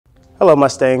Hello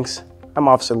Mustangs, I'm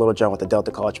Officer Littlejohn with the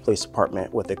Delta College Police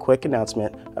Department with a quick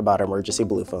announcement about our emergency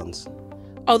blue phones.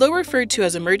 Although referred to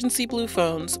as emergency blue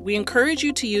phones, we encourage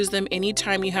you to use them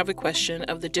anytime you have a question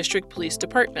of the District Police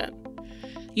Department.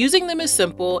 Using them is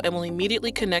simple and will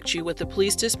immediately connect you with the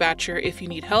police dispatcher if you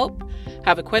need help,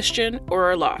 have a question, or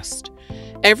are lost.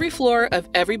 Every floor of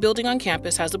every building on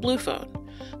campus has a blue phone.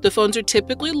 The phones are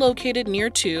typically located near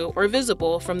to or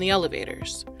visible from the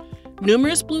elevators.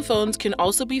 Numerous blue phones can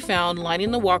also be found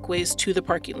lining the walkways to the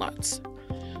parking lots.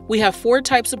 We have 4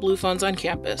 types of blue phones on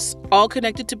campus, all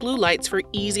connected to blue lights for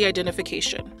easy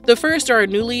identification. The first are our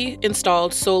newly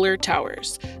installed solar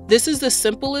towers. This is the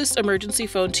simplest emergency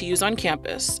phone to use on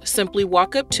campus. Simply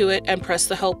walk up to it and press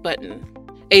the help button.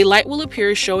 A light will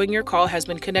appear showing your call has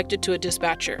been connected to a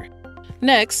dispatcher.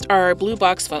 Next are our blue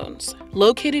box phones.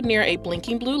 Located near a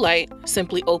blinking blue light,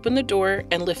 simply open the door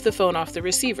and lift the phone off the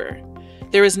receiver.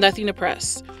 There is nothing to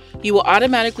press. You will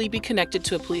automatically be connected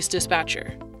to a police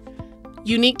dispatcher.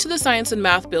 Unique to the Science and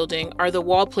Math building are the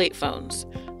wall plate phones.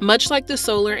 Much like the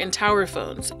solar and tower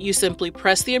phones, you simply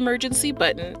press the emergency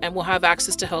button and will have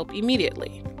access to help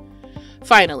immediately.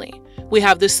 Finally, we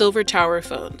have the silver tower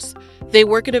phones. They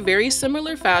work in a very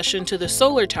similar fashion to the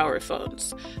solar tower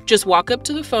phones. Just walk up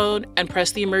to the phone and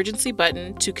press the emergency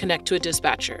button to connect to a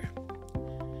dispatcher.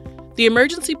 The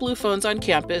emergency blue phones on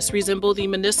campus resemble the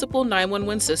municipal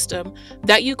 911 system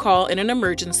that you call in an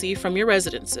emergency from your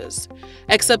residences,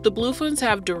 except the blue phones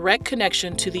have direct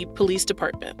connection to the police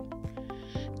department.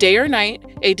 Day or night,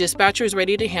 a dispatcher is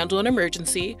ready to handle an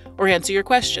emergency or answer your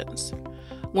questions.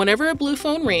 Whenever a blue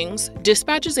phone rings,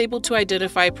 dispatch is able to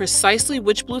identify precisely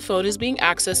which blue phone is being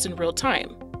accessed in real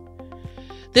time.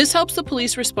 This helps the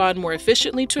police respond more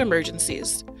efficiently to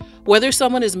emergencies. Whether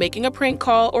someone is making a prank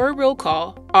call or a real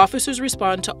call, officers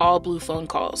respond to all blue phone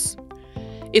calls.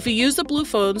 If you use the blue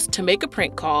phones to make a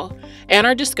prank call and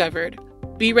are discovered,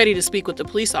 be ready to speak with the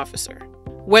police officer.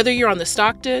 Whether you're on the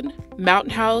Stockton,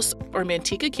 Mountain House, or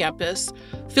Manteca campus,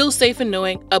 feel safe in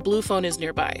knowing a blue phone is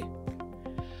nearby.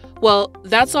 Well,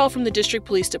 that's all from the District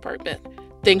Police Department.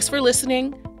 Thanks for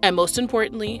listening, and most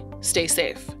importantly, stay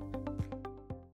safe.